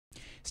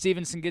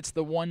Stevenson gets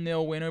the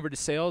 1-0 win over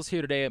DeSales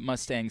here today at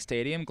Mustang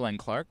Stadium. Glenn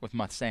Clark with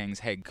Mustangs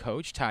head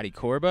coach Tati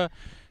Korba.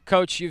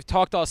 Coach, you've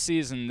talked all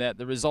season that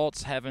the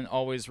results haven't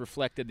always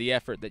reflected the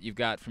effort that you've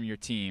got from your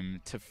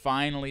team. To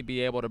finally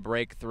be able to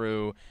break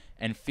through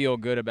and feel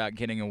good about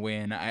getting a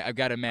win, I've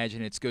got to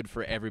imagine it's good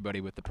for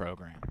everybody with the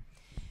program.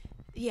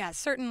 Yeah,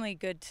 certainly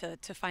good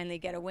to finally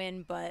get a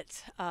win,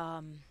 but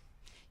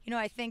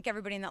I think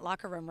everybody in that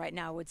locker room right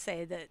now would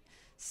say that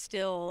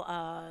still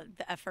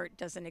the effort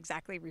doesn't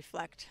exactly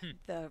reflect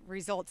the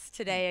results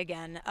today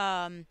again.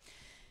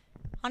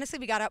 Honestly,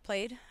 we got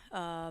outplayed.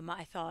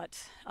 I thought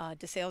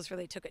DeSales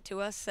really took it to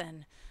us,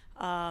 and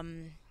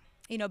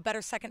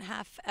better second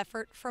half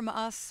effort from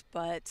us,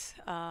 but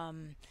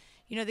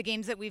the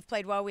games that we've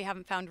played well, we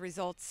haven't found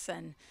results,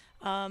 and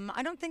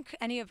I don't think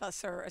any of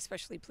us are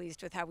especially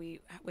pleased with how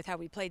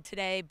we played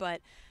today.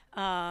 But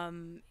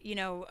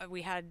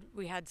we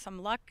had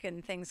some luck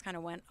and things kind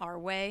of went our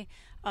way.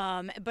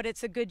 But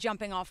it's a good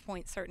jumping off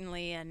point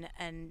certainly,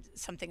 and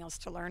something else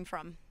to learn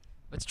from.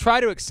 Let's try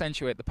to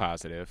accentuate the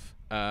positive.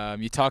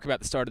 You talk about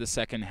the start of the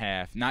second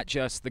half, not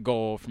just the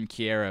goal from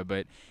Kiera,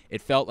 but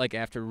it felt like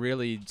after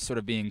really sort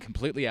of being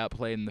completely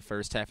outplayed in the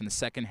first half, in the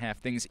second half,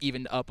 things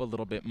evened up a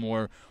little bit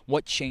more.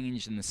 What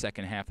changed in the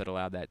second half that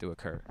allowed that to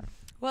occur?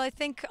 Well, I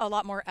think a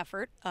lot more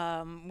effort.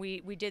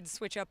 We did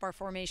switch up our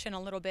formation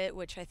a little bit,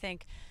 which I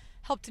think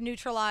helped to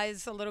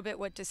neutralize a little bit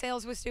what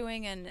DeSales was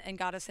doing and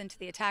got us into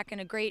the attack.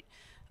 And a great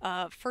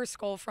first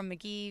goal from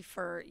McGee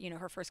for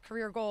her first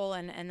career goal,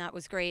 and that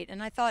was great.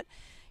 And I thought,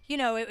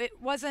 it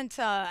wasn't.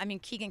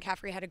 Keegan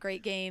Caffrey had a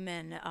great game,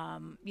 and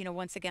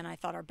once again, I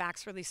thought our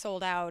backs really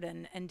sold out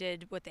and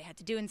did what they had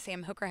to do. And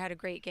Sam Hooker had a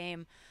great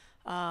game.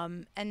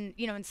 And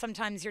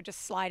sometimes you're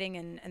just sliding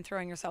and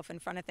throwing yourself in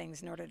front of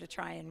things in order to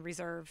try and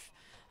reserve,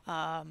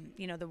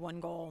 the one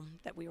goal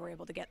that we were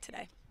able to get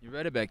today. You're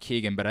right about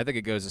Keegan, but I think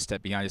it goes a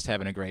step beyond just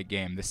having a great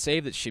game. The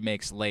save that she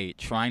makes late,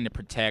 trying to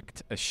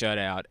protect a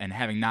shutout and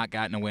having not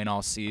gotten a win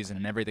all season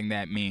and everything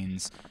that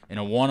means in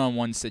a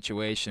one-on-one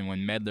situation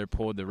when Medler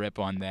pulled the rip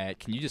on that.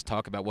 Can you just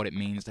talk about what it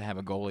means to have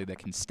a goalie that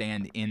can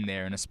stand in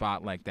there in a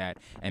spot like that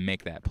and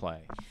make that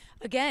play?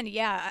 Again,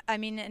 yeah.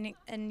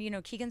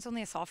 Keegan's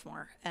only a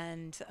sophomore,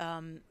 and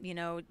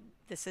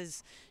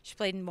she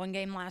played in one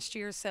game last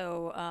year,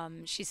 so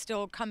she's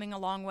still coming a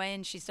long way,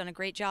 and she's done a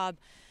great job.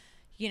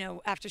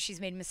 After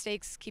she's made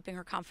mistakes, keeping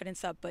her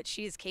confidence up, but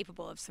she is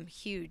capable of some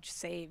huge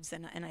saves,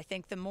 and I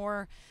think the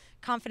more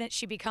confident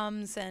she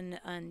becomes, and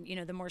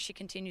the more she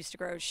continues to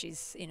grow,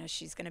 she's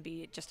going to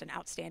be just an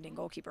outstanding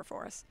goalkeeper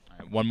for us. All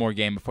right, one more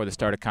game before the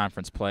start of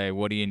conference play.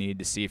 What do you need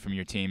to see from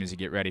your team as you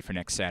get ready for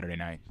next Saturday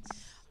night?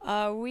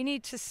 We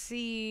need to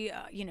see,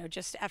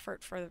 just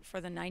effort for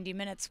the 90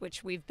 minutes,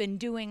 which we've been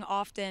doing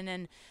often,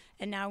 and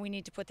now we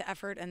need to put the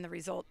effort and the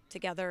result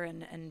together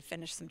and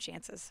finish some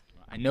chances.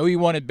 I know you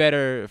wanted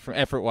better for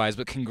effort-wise,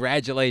 but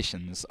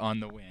congratulations on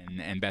the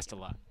win, and best of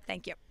luck.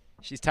 Thank you.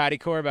 She's Tati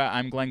Korba.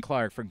 I'm Glenn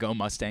Clark for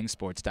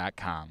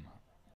GoMustangSports.com.